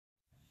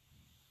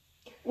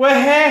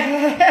Well,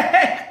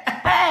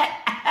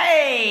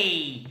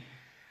 hey!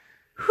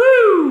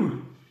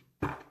 Whew!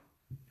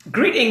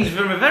 Greetings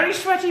from a very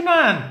sweaty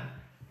man.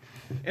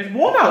 It's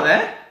warm out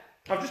there.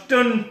 I've just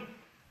done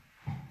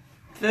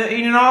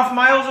 13.5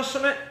 miles or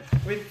something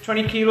with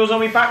 20 kilos on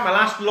my back. My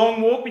last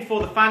long walk before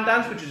the fan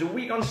dance, which is a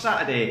week on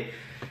Saturday.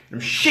 I'm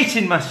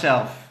shitting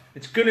myself.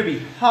 It's going to be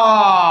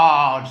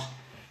hard.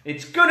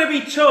 It's going to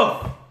be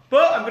tough,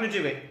 but I'm going to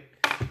do it.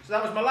 So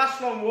that was my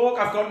last long walk.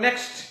 I've got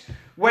next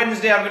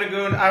Wednesday, I'm going to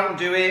go out and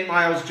do 8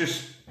 miles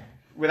just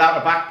without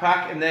a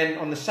backpack, and then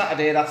on the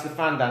Saturday, that's the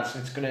fan dance.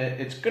 It's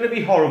gonna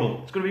be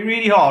horrible. It's gonna be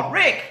really hard.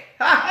 Rick,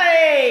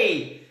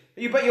 hey,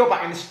 you're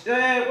back in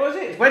the what was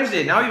it? It's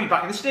Wednesday now. You'll be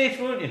back in the States,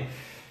 won't you?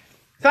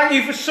 Thank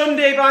you for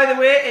Sunday, by the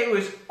way. It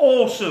was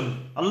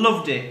awesome. I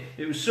loved it.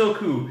 It was so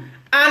cool.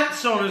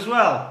 Ants on as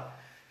well.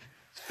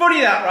 It's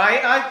funny that,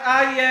 right?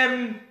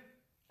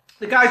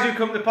 The guys who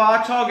come to the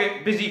park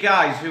target busy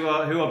guys who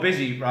are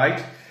busy,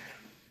 right?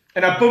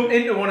 And I bumped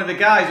into one of the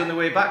guys on the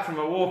way back from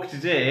a walk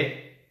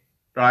today,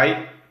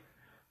 right?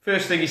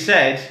 First thing he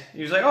said,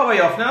 he was like, "Oh, are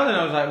you off now?" Then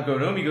I was like, "I'm going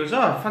home." He goes,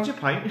 "Oh, fancy a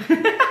pint?"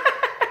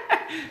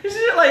 This is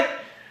it like,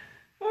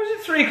 what was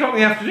it, 3 o'clock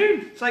in the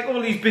afternoon? It's like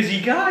all these busy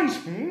guys.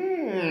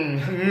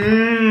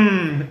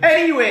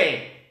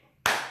 Anyway,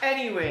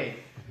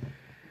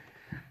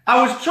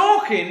 I was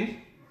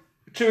talking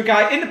to a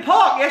guy in the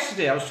park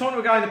yesterday.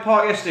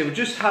 We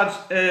just had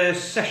a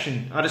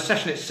session. I had a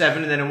session at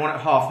 7 and then one at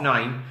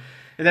 9:30.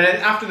 And then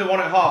after the one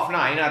at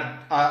 9:30,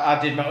 I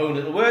did my own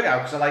little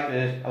workout because I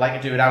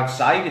like to do it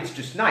outside. It's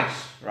just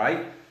nice,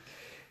 right?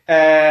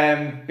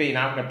 Being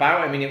out and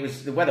about. I mean,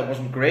 the weather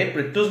wasn't great,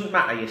 but it doesn't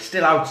matter. You're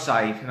still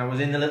outside, and I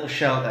was in the little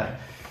shelter.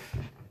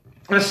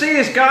 And I see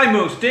this guy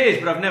most days,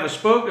 but I've never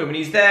spoken to him. And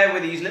he's there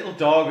with his little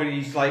dog, and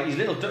he's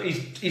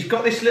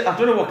got this little. I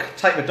don't know what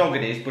type of dog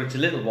it is, but it's a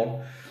little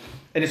one,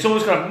 and it's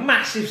always got a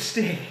massive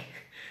stick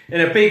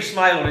and a big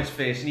smile on his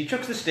face, and he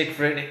chucks the stick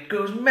for it, and it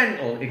goes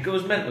mental.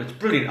 It's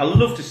brilliant. I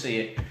love to see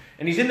it.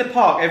 And he's in the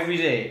park every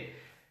day.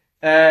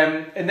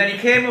 And then he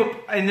came up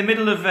in the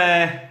middle of...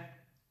 I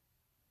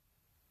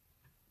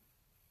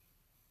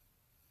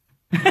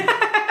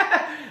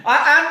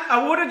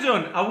would have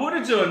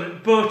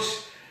done, but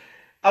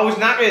I was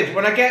knackered.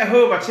 When I get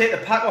home, I take the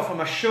pack off on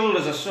my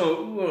shoulders,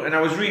 and I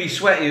was really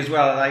sweaty as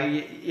well.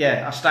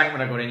 I stank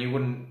when I got in. You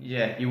wouldn't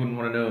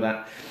want to know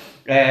that.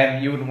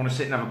 You wouldn't want to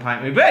sit and have a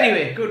pint with me. But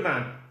anyway, good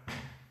man.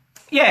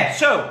 Yeah,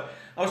 so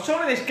I was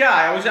talking to this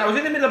guy. I was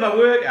in the middle of my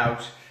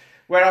workout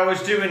where I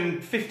was doing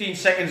 15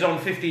 seconds on,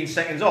 15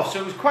 seconds off. So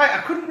it was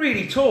I couldn't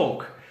really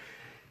talk.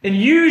 And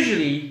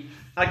usually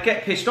I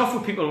get pissed off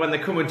with people when they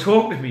come and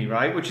talk to me,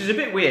 right? Which is a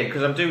bit weird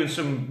because I'm doing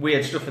some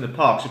weird stuff in the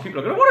park. So people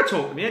are going to want to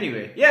talk to me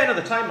anyway. Yeah,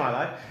 another time in my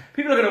life.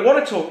 People are going to want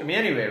to talk to me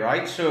anyway,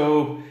 right?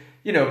 So,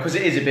 because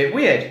it is a bit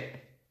weird.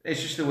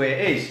 It's just the way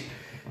it is.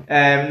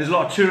 There's a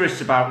lot of tourists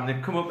about and they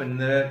come up and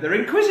they're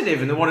inquisitive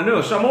and they want to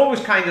know. So I'm always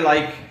kind of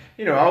like,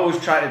 I always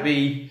try to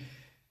be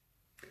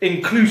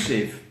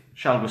inclusive,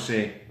 shall we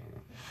say.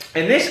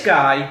 And this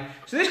guy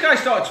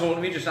started talking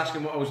to me, just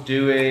asking what I was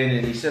doing,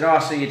 and he said, "Oh, I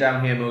see you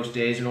down here most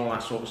days," and all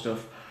that sort of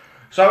stuff.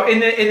 So in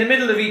the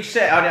middle of each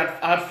set, I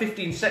had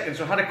 15 seconds,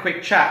 so I had a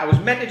quick chat. I was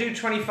meant to do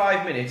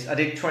 25 minutes, I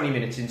did 20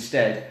 minutes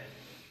instead.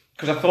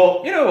 Because I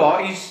thought, you know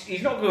what,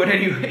 he's not going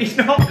anywhere,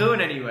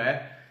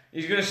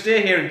 he's going to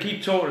stay here and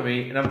keep talking to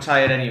me, and I'm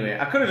tired anyway.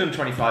 I could have done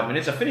 25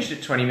 minutes. I finished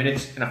at 20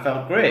 minutes, and I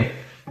felt great.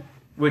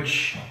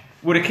 Which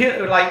would have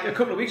killed, like a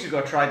couple of weeks ago,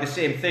 I tried the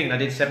same thing, and I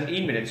did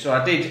 17 minutes. So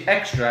I did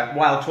extra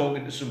while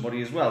talking to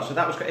somebody as well. So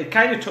it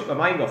kind of took my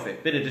mind off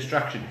it. Bit of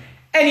distraction.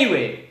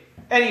 Anyway.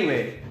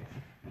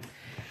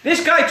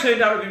 This guy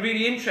turned out to be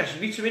really interesting.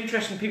 Meet some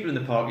interesting people in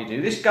the park, you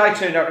do. This guy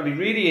turned out to be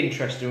really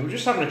interesting. We were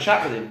just having a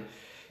chat with him.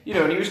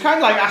 And he was kind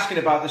of like asking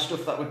about the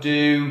stuff that we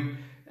do.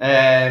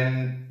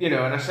 And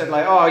I said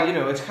like,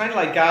 it's kind of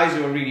like guys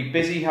who are really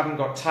busy, haven't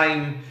got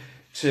time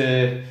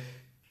to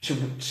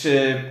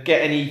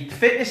get any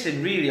fitness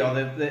in really, or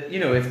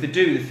if they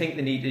do, they think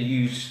they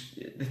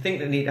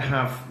need to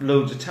have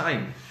loads of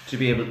time to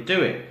be able to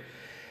do it.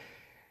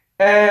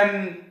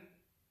 And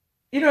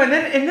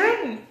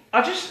then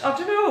I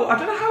don't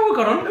know how we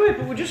got onto it,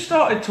 but we just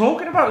started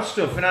talking about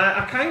stuff, and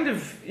I kind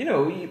of,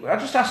 I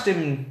just asked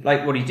him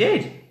like what he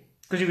did,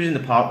 because he was in the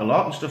park a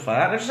lot and stuff like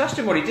that. And I just asked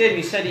him what he did, and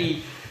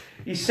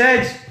he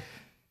said,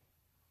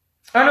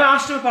 I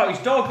asked him about his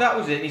dog, that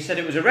was it, and he said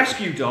it was a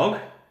rescue dog.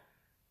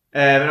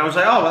 And I was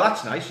like, oh, well,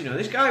 that's nice,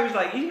 This guy was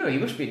like, he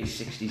must be in his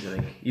 60s, I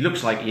think. He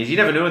looks like he is. You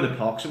never know in the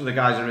park. Some of the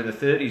guys are in the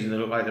 30s and they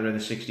look like they're in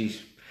the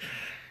 60s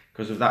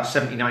because of that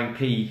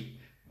 79p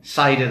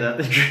cider that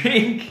they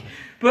drink.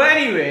 But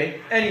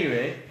anyway,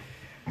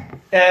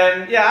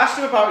 I asked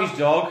him about his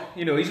dog.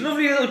 His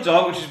lovely little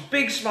dog, which is a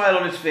big smile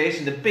on his face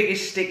and the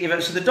biggest stick you've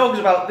ever... So the dog's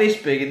about this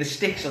big and the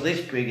sticks are this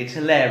big. It's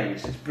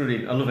hilarious. It's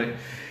brilliant. I love it.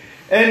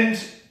 And...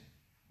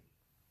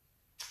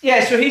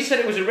 yeah, so he said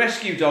it was a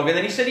rescue dog, and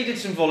then he said he did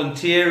some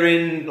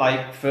volunteering,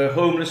 like for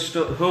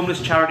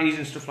homeless charities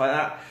and stuff like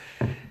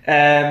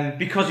that,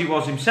 because he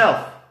was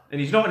himself,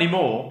 and he's not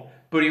anymore.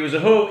 but he was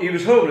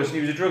homeless and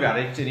he was a drug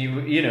addict, and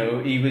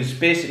he was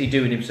basically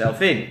doing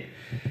himself in.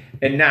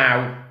 And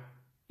now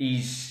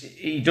he's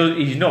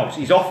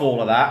off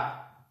all of that.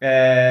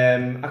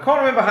 I can't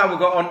remember how we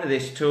got onto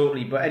this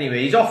totally, but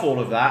anyway, he's off all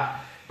of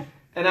that.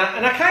 And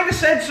I kind of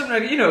said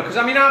something, because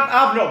I mean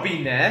I've not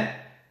been there,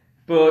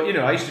 but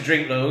I used to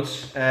drink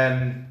loads.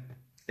 I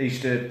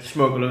used to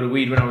smoke a load of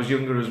weed when I was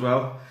younger as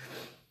well.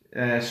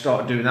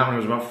 Started doing that when I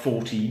was about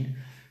 14,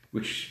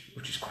 which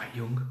is quite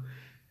young,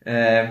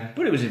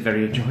 but it was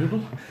very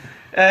enjoyable.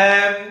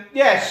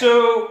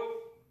 So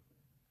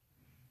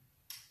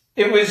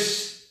it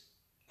was.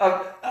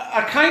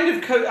 I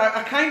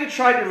kind of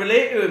tried to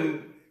relate to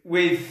him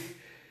with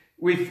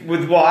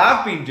what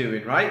I've been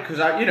doing, right? Because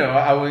I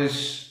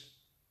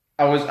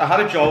had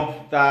a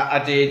job that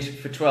I did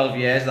for 12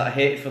 years that I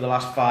hated for the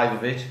last 5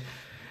 of it.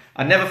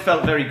 I never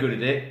felt very good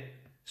at it,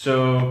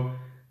 so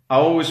I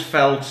always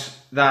felt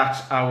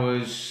that I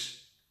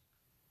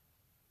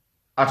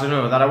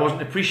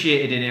wasn't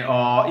appreciated in it,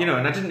 or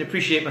and I didn't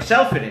appreciate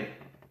myself in it.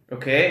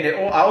 Okay,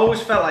 and I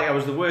always felt like I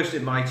was the worst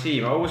in my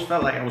team. I always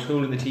felt like I was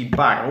holding the team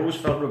back. I always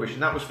felt rubbish,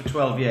 and that was for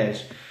 12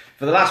 years.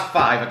 For the last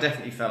 5, I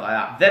definitely felt like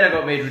that. Then I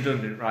got made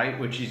redundant, right,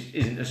 which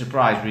isn't a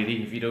surprise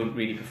really if you don't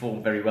really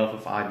perform very well for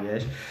 5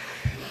 years.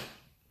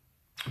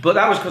 But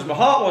that was because my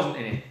heart wasn't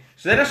in it.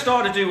 So then I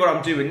started to do what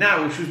I'm doing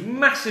now, which was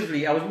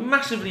I was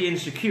massively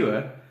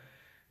insecure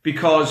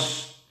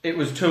because it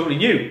was totally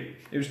new.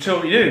 It was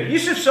totally new.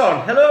 Yusuf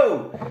Son,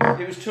 hello!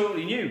 It was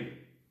totally new.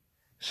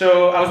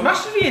 So I was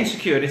massively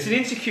insecure. It's an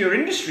insecure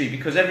industry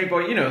because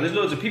everybody, there's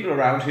loads of people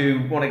around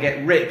who want to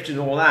get ripped and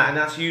all that, and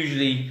there's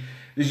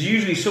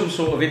usually some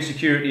sort of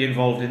insecurity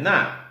involved in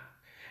that.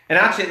 And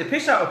I take the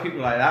piss out of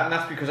people like that, and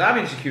that's because I'm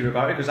insecure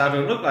about it, because I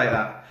don't look like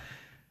that.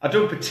 I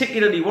don't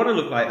particularly want to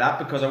look like that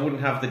because I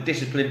wouldn't have the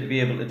discipline to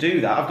be able to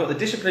do that. I've got the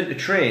discipline to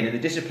train and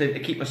the discipline to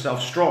keep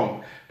myself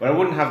strong, but I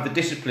wouldn't have the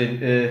discipline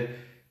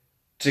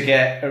to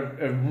get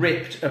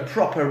a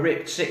proper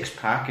ripped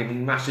six-pack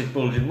and massive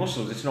bulging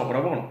muscles. It's not what I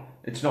want.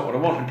 It's not what I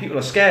want, and people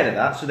are scared of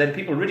that, so then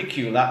people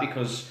ridicule that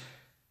because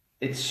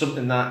it's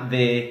something that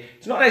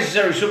it's not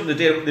necessarily something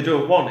they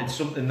don't want, it's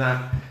something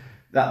that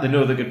they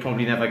know they could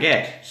probably never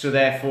get, so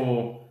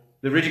therefore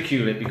they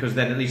ridicule it because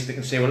then at least they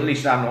can say, well, at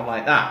least I'm not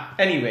like that.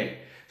 Anyway,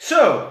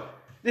 so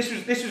this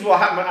was what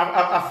happened.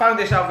 I found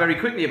this out very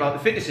quickly about the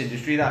fitness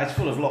industry, that it's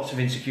full of lots of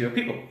insecure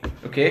people,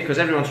 okay, because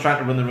everyone's trying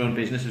to run their own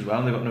business as well,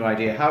 and they've got no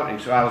idea how to,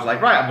 so I was like,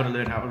 right, I'm going to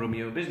learn how to run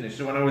my own business.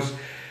 So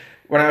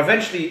when I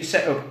eventually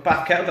set up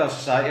Bath Kettlebell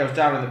Society, I was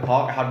down in the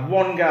park. I had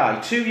one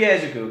guy, 2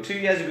 years ago,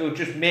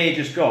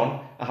 just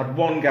gone, I had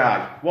one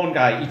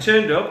guy, he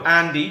turned up,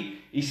 Andy,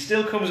 he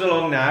still comes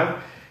along now,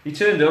 he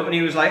turned up and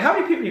he was like, how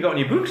many people you got on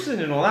your books then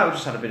and all that? We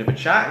just had a bit of a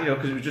chat,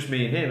 because it was just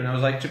me and him, and I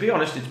was like, to be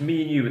honest, it's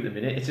me and you at the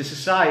minute, it's a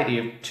society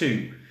of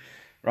 2,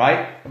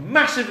 right?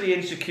 Massively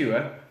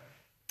insecure.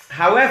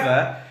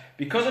 However,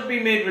 because I'd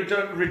been made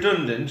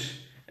redundant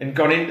and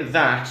gone into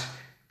that,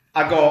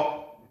 I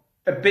got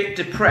a bit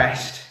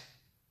depressed.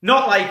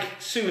 Not like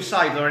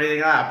suicidal or anything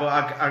like that, but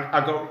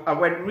I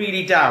went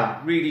really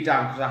down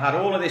because I had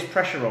all of this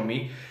pressure on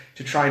me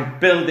to try and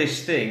build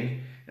this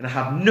thing, and I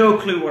had no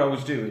clue what I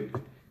was doing.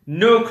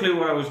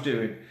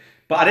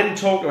 But I didn't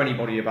talk to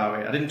anybody about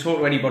it. I didn't talk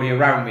to anybody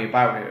around me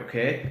about it,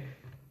 okay?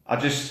 I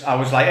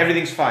was like,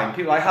 everything's fine.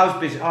 People were like, how's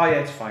business? Oh yeah,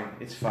 it's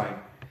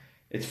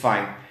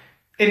fine.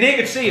 And they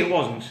could see it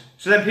wasn't.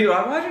 So then people were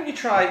like, why don't you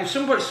try,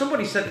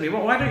 somebody said to me,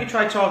 well, why don't you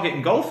try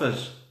targeting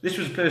golfers? This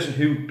was a person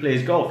who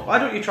plays golf. Why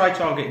don't you try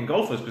targeting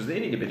golfers? Because they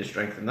need a bit of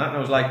strength in that. And I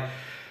was like,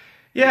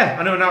 yeah,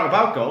 I know now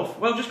about golf.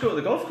 Well, just go to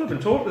the golf club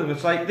and talk to them.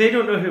 It's like, they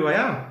don't know who I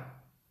am.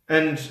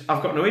 And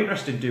I've got no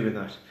interest in doing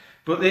that.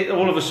 But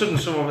all of a sudden,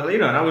 someone,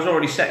 and I was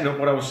already setting up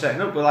what I was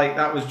setting up, but like,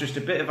 that was just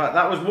a bit of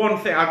that was one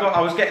thing I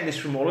was getting this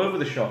from all over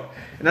the shop.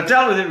 And I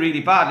dealt with it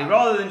really badly,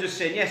 rather than just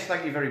saying, yes,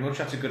 thank you very much,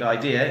 that's a good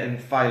idea,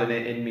 and filing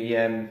it in me,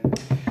 in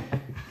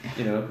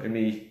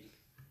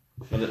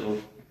my little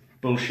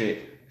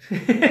bullshit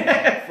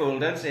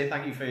folder and say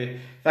thank you,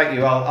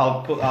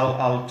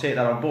 I'll take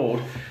that on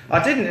board.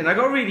 I didn't, and I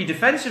got really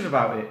defensive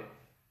about it.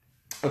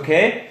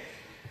 Okay,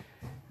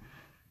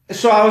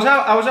 so I was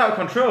out of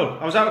control.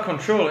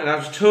 And I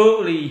was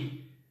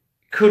totally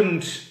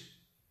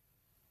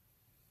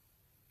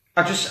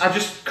I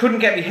just couldn't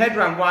get my head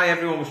around why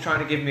everyone was trying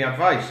to give me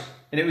advice,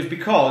 and it was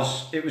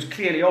because it was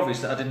clearly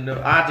obvious that I didn't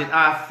know.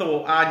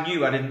 I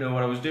knew I didn't know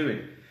what I was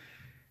doing.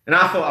 And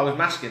I thought I was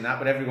masking that,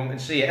 but everyone can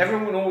see it.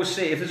 Everyone can always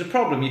see it. If there's a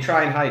problem, you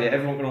try and hide it.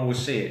 Everyone can always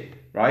see it,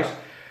 right?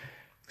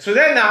 So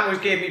then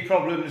that gave me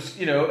problems,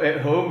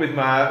 at home with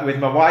my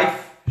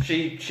wife.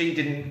 She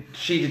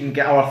didn't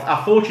get. Or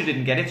I thought she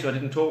didn't get it, so I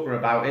didn't talk to her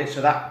about it.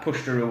 So that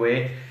pushed her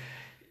away,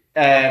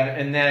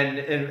 and that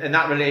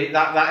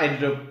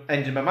ended up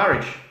ending my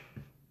marriage.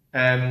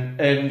 And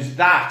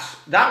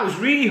that was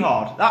really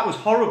hard. That was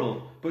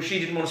horrible. But she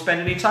didn't want to spend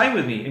any time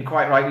with me, and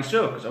quite rightly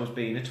so, because I was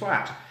being a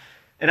twat.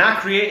 And I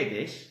created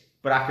this,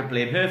 but I could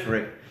blame her for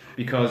it,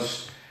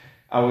 because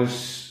I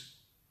was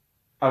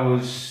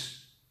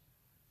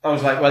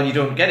like, well, you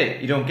don't get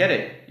it.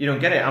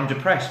 I'm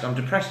depressed,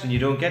 and you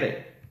don't get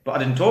it. but I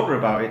didn't talk to her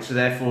about it, so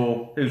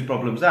therefore, whose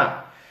problem's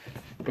that?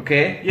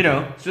 Okay, you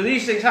know, so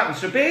these things happen.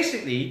 So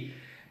basically,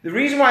 the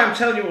reason why I'm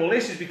telling you all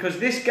this is because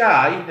this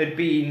guy had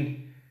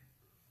been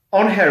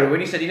on heroin.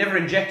 He said he never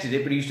injected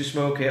it, but he used to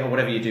smoke it or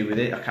whatever you do with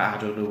it. I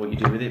don't know what you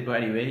do with it,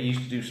 but anyway, he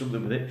used to do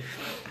something with it.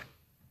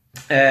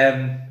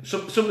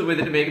 Something with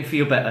it to make him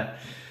feel better.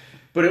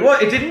 But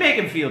it didn't make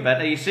him feel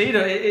better, you see.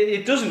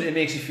 It doesn't, it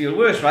makes you feel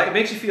worse, right? It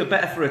makes you feel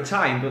better for a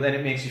time, but then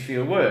it makes you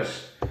feel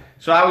worse.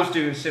 So I was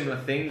doing similar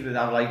things with,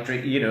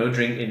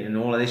 drinking and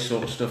all of this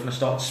sort of stuff, and I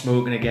started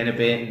smoking again a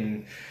bit,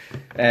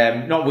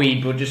 and not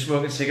weed, but just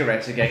smoking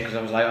cigarettes again, because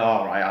I was like,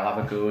 all right, I'll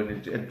have a go,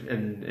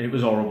 and it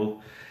was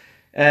horrible.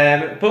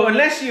 But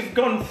unless you've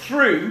gone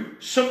through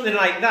something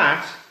like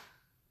that,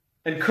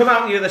 and come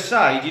out the other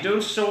side, you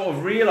don't sort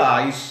of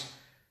realise,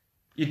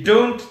 you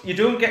don't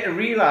get to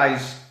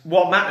realise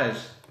what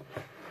matters.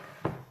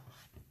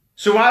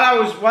 So while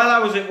I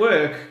was at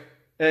work,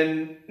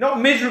 and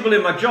not miserable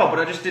in my job, but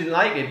I just didn't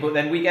like it, but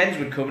then weekends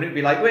would come and it'd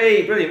be like,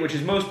 way brilliant, which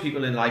is most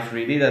people in life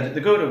really.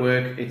 They go to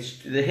work,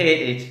 they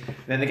hate it,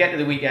 then they get to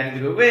the weekend and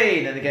they go, way,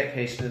 and then they get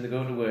pissed, and then they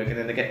go to work, and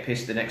then they get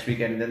pissed the next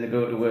weekend, and then they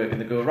go to work, and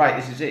they go, right,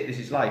 this is it, this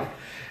is life.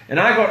 And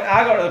I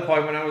got to the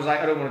point when I was like,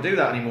 I don't want to do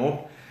that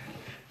anymore.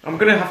 I'm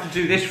going to have to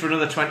do this for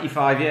another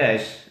 25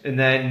 years, and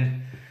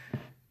then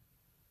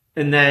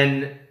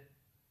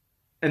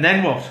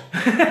what?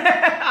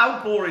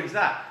 How boring is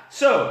that?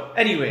 So,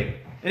 anyway,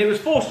 and it was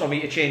forced on me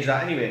to change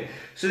that anyway.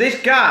 So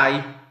this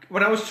guy,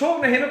 when I was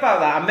talking to him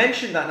about that, I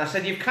mentioned that and I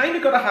said, you've kind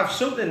of got to have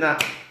something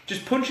that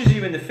just punches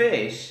you in the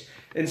face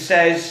and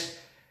says,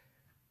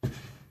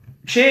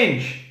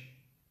 change.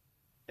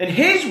 And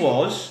his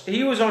was,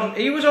 he was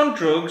on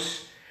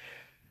drugs,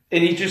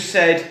 and he just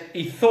said,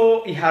 he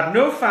thought he had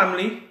no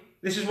family.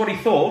 This is what he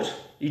thought.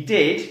 He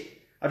did.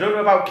 I don't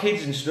know about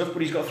kids and stuff,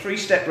 but he's got 3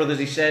 stepbrothers,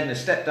 he said, and a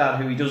stepdad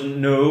who he doesn't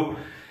know.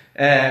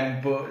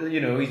 But,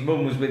 you know, his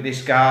mum was with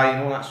this guy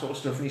and all that sort of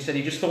stuff. And he said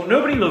he just thought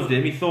nobody loved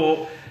him. He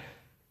thought,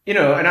 you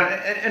know, and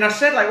I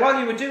said, like, while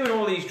you were doing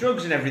all these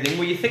drugs and everything,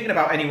 were you thinking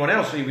about anyone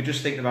else, or you were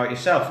just thinking about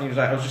yourself? And he was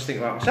like, I was just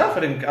thinking about myself.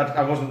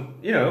 I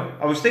wasn't, you know,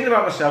 I was thinking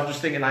about myself,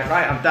 just thinking like,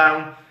 right, I'm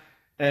down.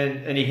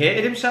 And he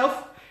hated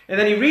himself. And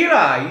then he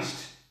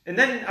realised, and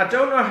then I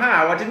don't know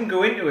how, I didn't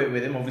go into it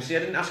with him, obviously. I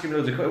didn't ask him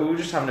loads of questions. We were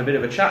just having a bit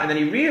of a chat. And then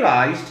he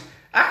realised,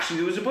 actually,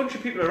 there was a bunch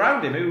of people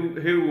around him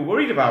who were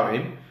worried about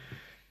him.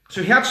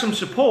 So he had some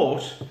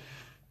support,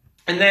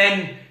 and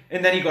then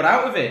he got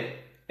out of it.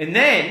 And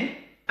then,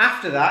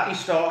 after that, he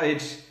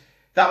started,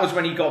 that was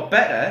when he got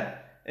better,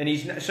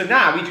 and so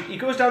now he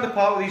goes down the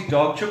park with his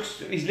dog, chucks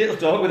his little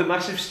dog with a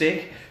massive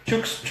stick,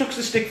 chucks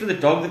the stick for the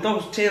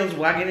dog's tail's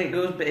wagging,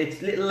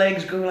 its little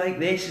legs go like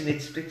this, and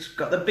it's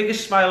got the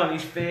biggest smile on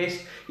his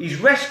face. He's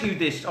rescued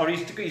this, or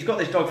he's got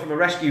this dog from a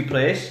rescue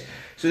place,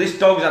 so this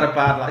dog's had a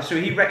bad life, so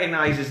he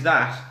recognises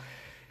that.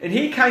 And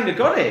he kind of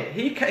got it.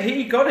 He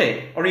got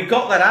it, or he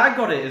got that I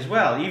got it as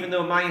well. Even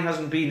though mine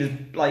hasn't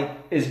been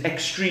as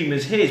extreme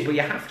as his, but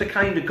you have to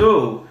kind of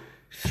go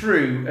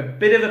through a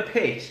bit of a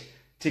pit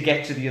to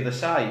get to the other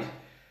side.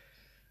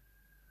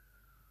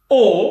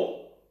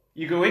 Or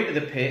you go into the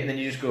pit and then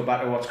you just go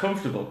back to what's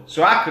comfortable.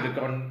 So I could have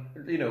gone,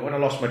 you know, when I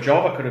lost my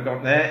job, I could have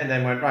gone there and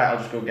then went, right, I'll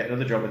just go get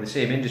another job in the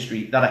same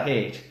industry that I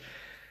hate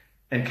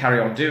and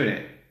carry on doing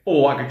it.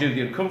 Or I could do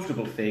the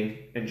uncomfortable thing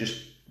and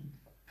just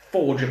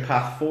forge a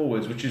path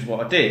forwards, which is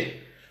what I did.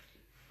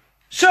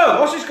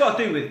 So, what's this got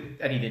to do with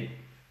anything?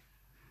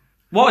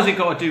 What has it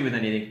got to do with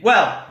anything?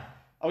 Well,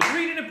 I was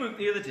reading a book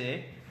the other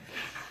day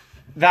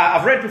that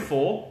I've read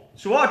before.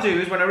 So what I do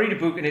is when I read a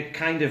book and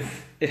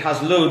it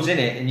has loads in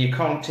it and you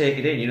can't take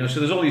it in, you know, so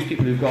there's all these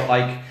people who've got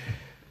like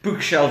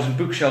bookshelves and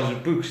bookshelves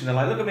of books and they're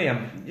like, look at me,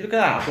 look at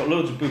that, I've got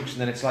loads of books. And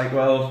then it's like,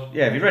 well,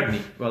 yeah, have you read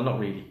any? Well, not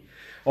really.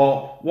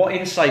 Or what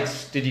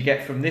insights did you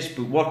get from this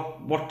book?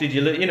 What did you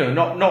learn? You know,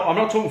 I'm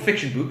not talking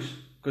fiction books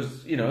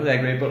because you know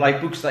they're great, but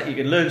like books that you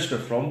can learn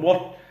stuff from.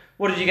 What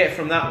did you get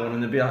from that one?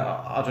 And they'd be like,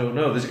 I don't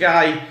know. There's a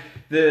guy,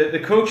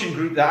 the coaching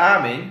group that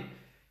I'm in,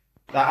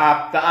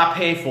 that I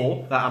pay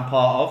for, that I'm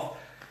part of.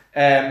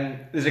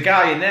 There's a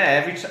guy in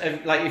there. Every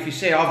time, like if you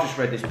say, I've just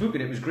read this book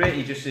and it was great,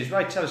 he just says,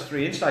 right, tell us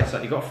 3 insights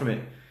that you got from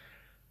it.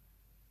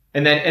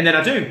 And then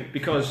I do,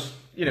 because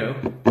you know.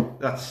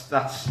 That's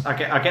I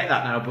get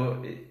that now,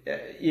 but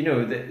you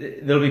know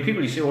there'll be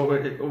people you say,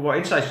 what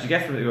insights did you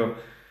get from it? They go,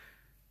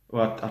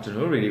 well, I don't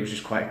know really. It was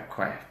just quite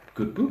a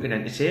good book and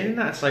entertaining.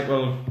 That it's like,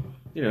 well,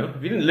 you know,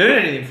 if you didn't learn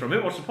anything from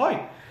it, what's the point?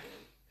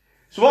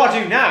 So what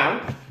I do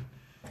now,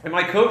 and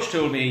my coach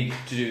told me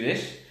to do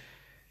this,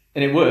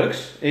 and it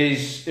works.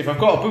 Is if I've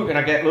got a book and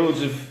I get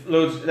loads,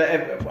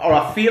 or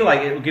I feel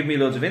like it will give me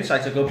loads of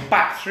insights, I go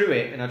back through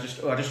it and I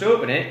just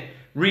open it,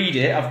 read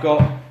it. I've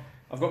got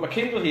my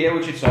Kindle here,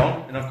 which it's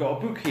on, and I've got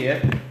a book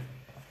here.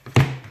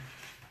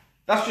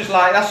 That's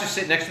just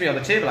sitting next to me on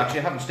the table. Actually,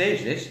 I haven't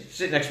staged this. It's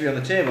sitting next to me on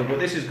the table, but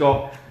this has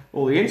got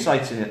all the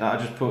insights in it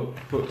that I just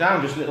put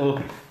down, just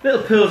little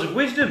pearls of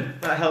wisdom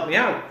that help me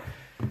out.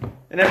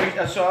 And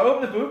so I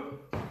open the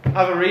book,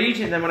 have a read,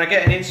 and then when I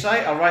get an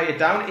insight, I'll write it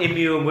down in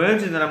my own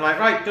words, and then I'm like,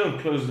 right, done,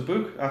 close the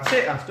book. That's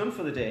it, that's done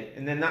for the day.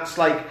 And then that's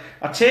like,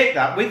 I take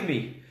that with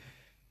me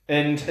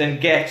and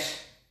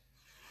get,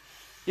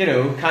 you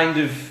know, kind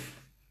of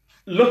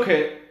look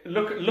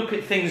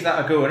at things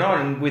that are going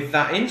on with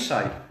that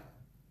insight.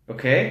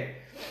 Okay?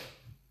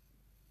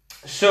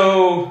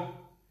 So,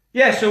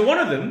 yeah, so one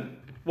of them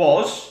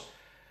was,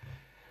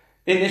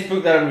 in this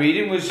book that I'm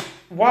reading, was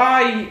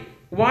why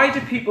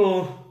do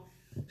people...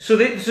 So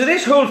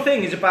this whole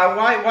thing is about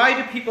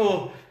why do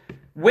people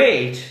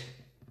wait?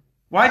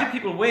 Why do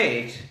people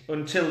wait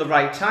until the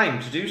right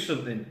time to do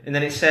something? And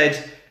then it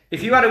said,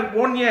 if you had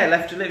 1 year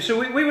left to live... So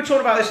we were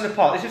talking about this in the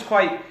pot. This is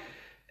quite...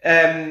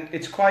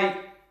 it's quite...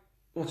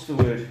 What's the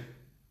word?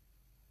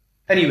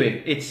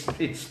 Anyway, it's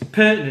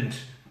pertinent.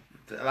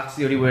 That's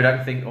the only word I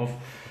can think of.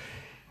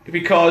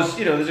 Because,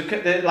 you know,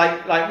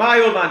 like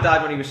my old man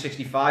died when he was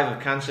 65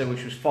 of cancer,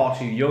 which was far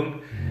too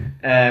young.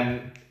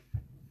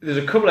 There's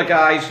a couple of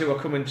guys who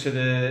come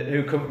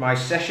to my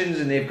sessions,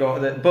 and they've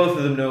got both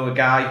of them know a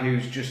guy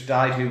who's just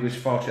died, who was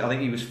 40, I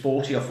think he was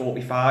 40 or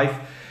 45,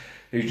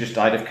 who's just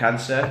died of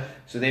cancer.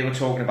 So they were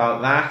talking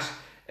about that,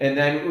 and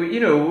then we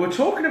were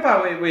talking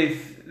about it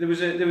with there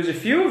was a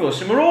few of us,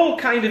 and we're all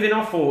kind of in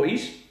our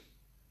 40s,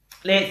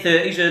 late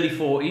 30s, early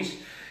 40s.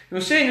 And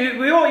we're saying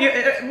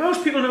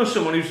most people know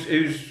someone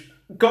who's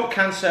got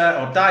cancer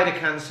or died of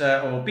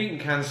cancer or beaten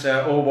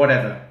cancer or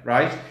whatever,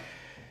 right?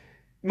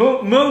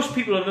 Most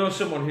people know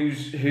someone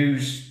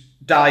who's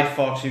died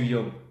far too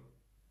young.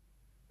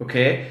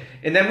 Okay?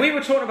 And then we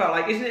were talking about,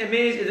 like, isn't it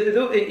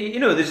amazing? You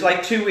know, there's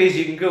like two ways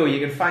you can go. You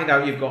can find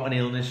out you've got an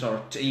illness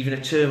or even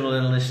a terminal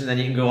illness, and then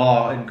you can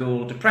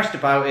go depressed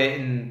about it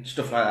and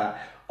stuff like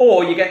that.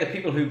 Or you get the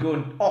people who go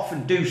and off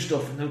and do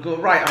stuff, and they'll go,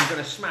 right, I'm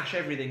going to smash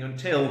everything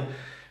until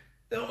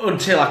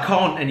I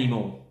can't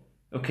anymore.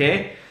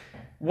 Okay?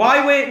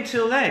 Why wait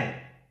until then?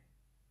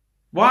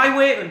 Why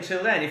wait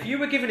until then? If you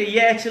were given a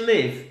year to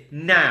live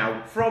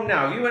now, from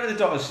now, if you went to the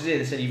doctors today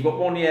and said you've got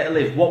 1 year to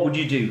live, what would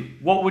you do?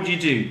 What would you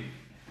do?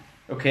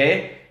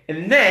 Okay?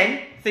 And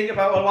then think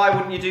about, well, why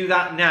wouldn't you do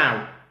that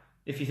now?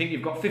 If you think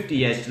you've got 50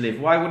 years to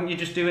live, why wouldn't you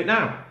just do it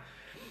now?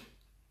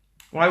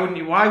 Why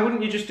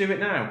wouldn't you just do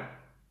it now?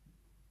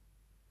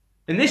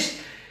 And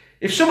this,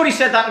 if somebody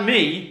said that to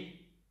me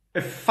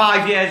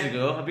 5 years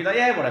ago, I'd be like,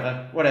 yeah,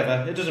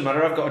 whatever. It doesn't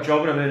matter. I've got a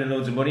job and I'm earning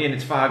loads of money, and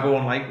it's fine. I go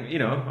on, like, you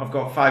know, I've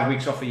got 5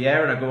 weeks off a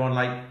year, and I go on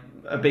like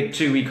a big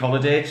 2-week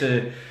holiday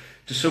to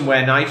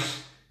somewhere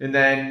nice, and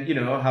then, you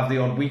know, have the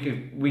odd week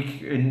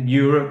in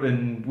Europe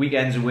and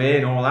weekends away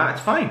and all that.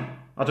 It's fine.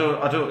 I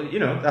don't, you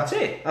know, that's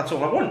it. That's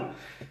all I want.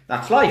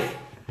 That's life.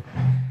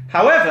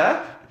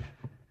 However,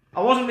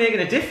 I wasn't making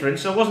a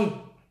difference. I wasn't,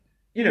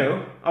 you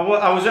know, I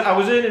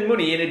was earning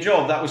money in a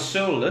job that was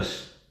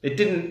soulless. It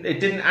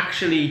didn't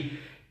actually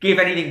give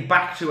anything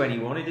back to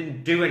anyone. It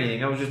didn't do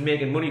anything. I was just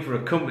making money for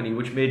a company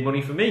which made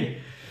money for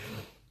me.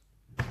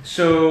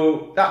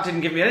 So that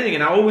didn't give me anything,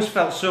 and I always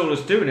felt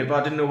soulless doing it, but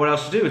I didn't know what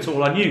else to do. It's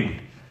all I knew.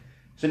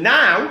 So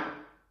now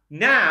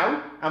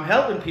I'm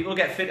helping people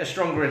get fitter,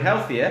 stronger and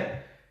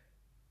healthier,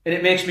 and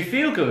it makes me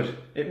feel good.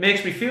 It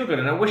makes me feel good,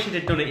 and I wish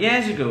I'd done it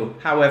years ago.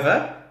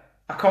 However,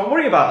 I can't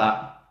worry about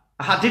that.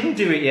 I didn't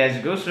do it years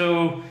ago,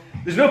 so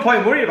there's no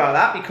point worrying about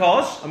that,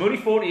 because I'm only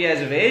 40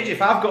 years of age.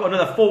 If I've got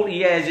another 40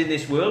 years in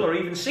this world, or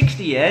even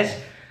 60 years,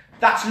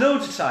 that's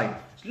loads of time.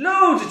 It's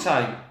loads of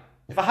time.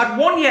 If I had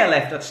 1 year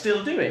left, I'd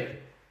still do it.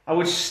 I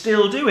would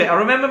still do it. I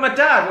remember my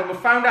dad, when we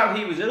found out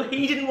he was ill,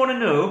 he didn't want to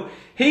know.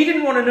 He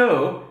didn't want to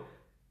know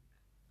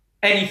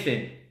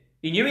anything.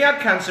 He knew he had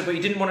cancer, but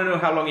he didn't want to know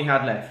how long he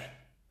had left.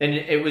 And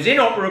it was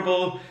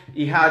inoperable.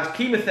 He had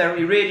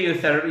chemotherapy,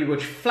 radiotherapy,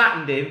 which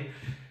flattened him.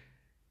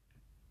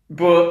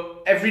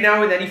 But every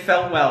now and then he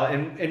felt well.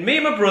 And me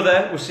and my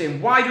brother were saying,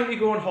 why don't we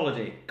go on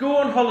holiday? Go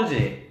on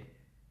holiday.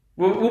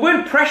 We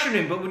weren't pressuring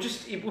him, but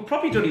we'd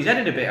probably done his head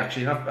in a bit,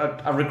 actually. And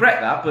I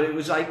regret that. But it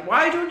was like,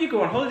 why don't you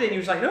go on holiday? And he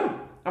was like, no,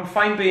 I'm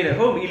fine being at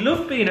home. He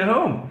loved being at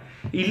home.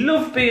 He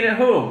loved being at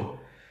home.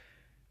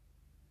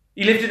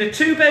 He lived in a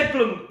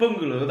 2-bed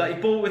bungalow that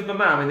he bought with my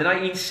mum in the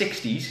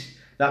 1960s.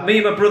 That me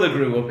and my brother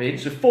grew up in.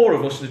 So 4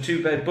 of us in a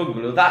 2-bed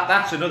bungalow.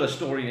 That's another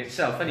story in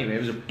itself. Anyway, it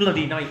was a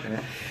bloody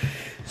nightmare.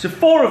 So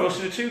 4 of us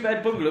in a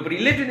 2-bed bungalow, but he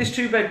lived in this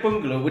 2-bed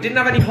bungalow. We didn't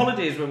have any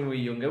holidays when we were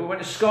younger. We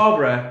went to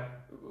Scarborough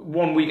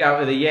 1 week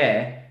out of the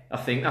year, I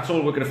think. That's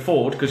all we could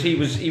afford, because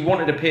he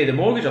wanted to pay the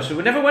mortgage off. So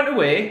we never went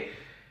away.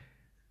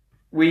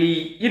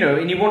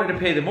 And he wanted to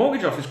pay the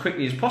mortgage off as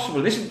quickly as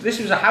possible. This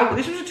was a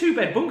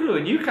 2-bed bungalow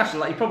in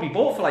Newcastle that he probably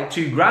bought for like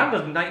 $2,000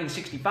 in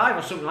 1965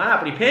 or something like that.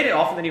 But he paid it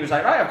off, and then he was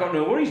like, right, I've got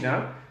no worries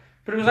now.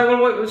 But it was like,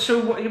 well, so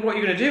what are you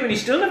going to do? And he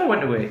still never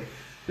went away.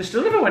 They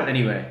still never went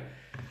anywhere.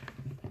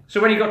 So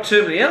when he got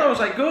terminally ill, I was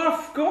like, go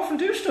off and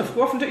do stuff.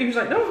 Go off and do. He was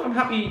like, no, I'm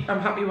happy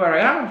where I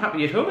am. I'm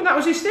happy at home. And that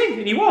was his thing.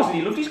 And he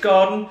loved his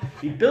garden.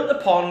 He built a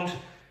pond.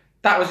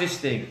 That was his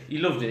thing. He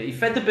loved it. He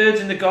fed the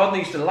birds in the garden. They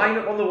used to line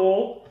up on the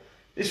wall.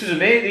 This was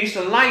amazing. They used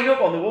to line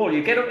up on the wall.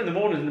 You get up in the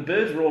morning and the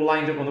birds were all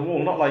lined up on the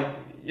wall. Not like,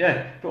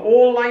 yeah, but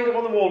all lined up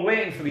on the wall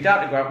waiting for my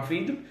dad to go out and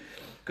feed them.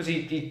 because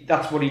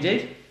that's what he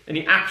did, and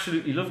he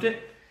absolutely loved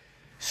it.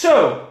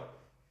 So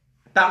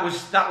that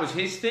was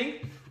his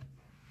thing.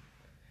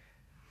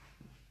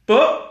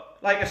 But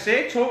like I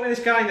say, talking to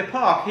this guy in the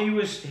park,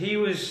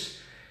 he's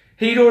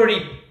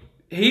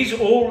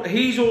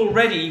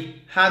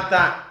already had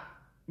that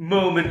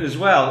moment as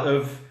well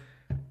of,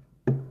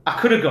 I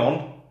could have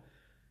gone,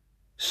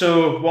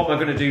 so what am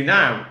I going to do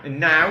now? And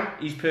now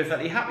he's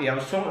perfectly happy. I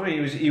was talking to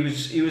him. He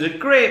was a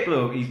great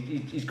bloke.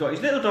 He's got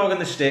his little dog on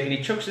the stick, and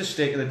he chucks the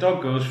stick, and the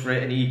dog goes for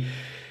it, and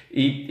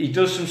he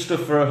does some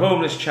stuff for a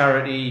homeless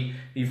charity.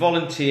 He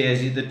volunteers.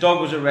 The dog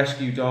was a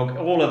rescue dog.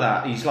 All of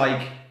that. He's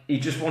like, he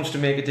just wants to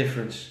make a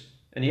difference,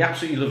 and he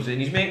absolutely loves it.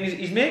 And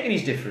he's making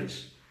his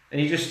difference.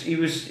 And he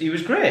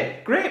was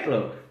great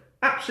bloke,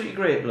 absolutely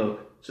great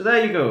bloke. So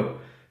there you go.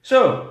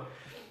 So,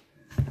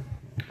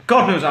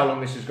 God knows how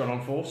long this has gone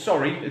on for.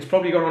 Sorry, it's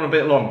probably gone on a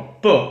bit long,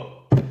 but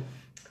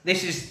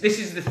this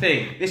is the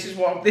thing. This is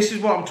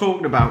what I'm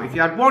talking about. If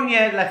you had 1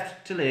 year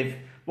left to live,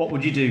 what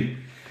would you do?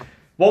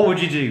 What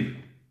would you do?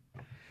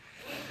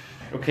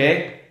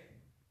 Okay,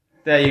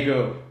 there you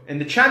go.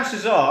 And the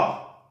chances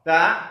are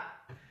that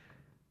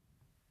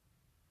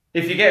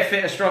if you get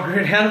fitter, stronger,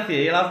 and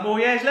healthier, you'll have more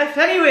years left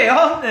anyway,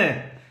 aren't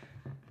there?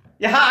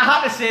 I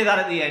had to say that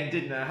at the end,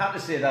 didn't I? I had to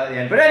say that at the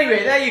end. But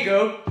anyway, there you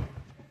go.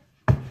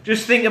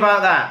 Just think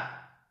about that.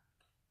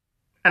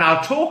 And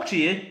I'll talk to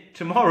you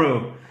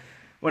tomorrow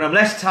when I'm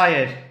less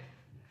tired.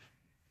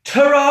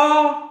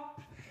 Ta-ra!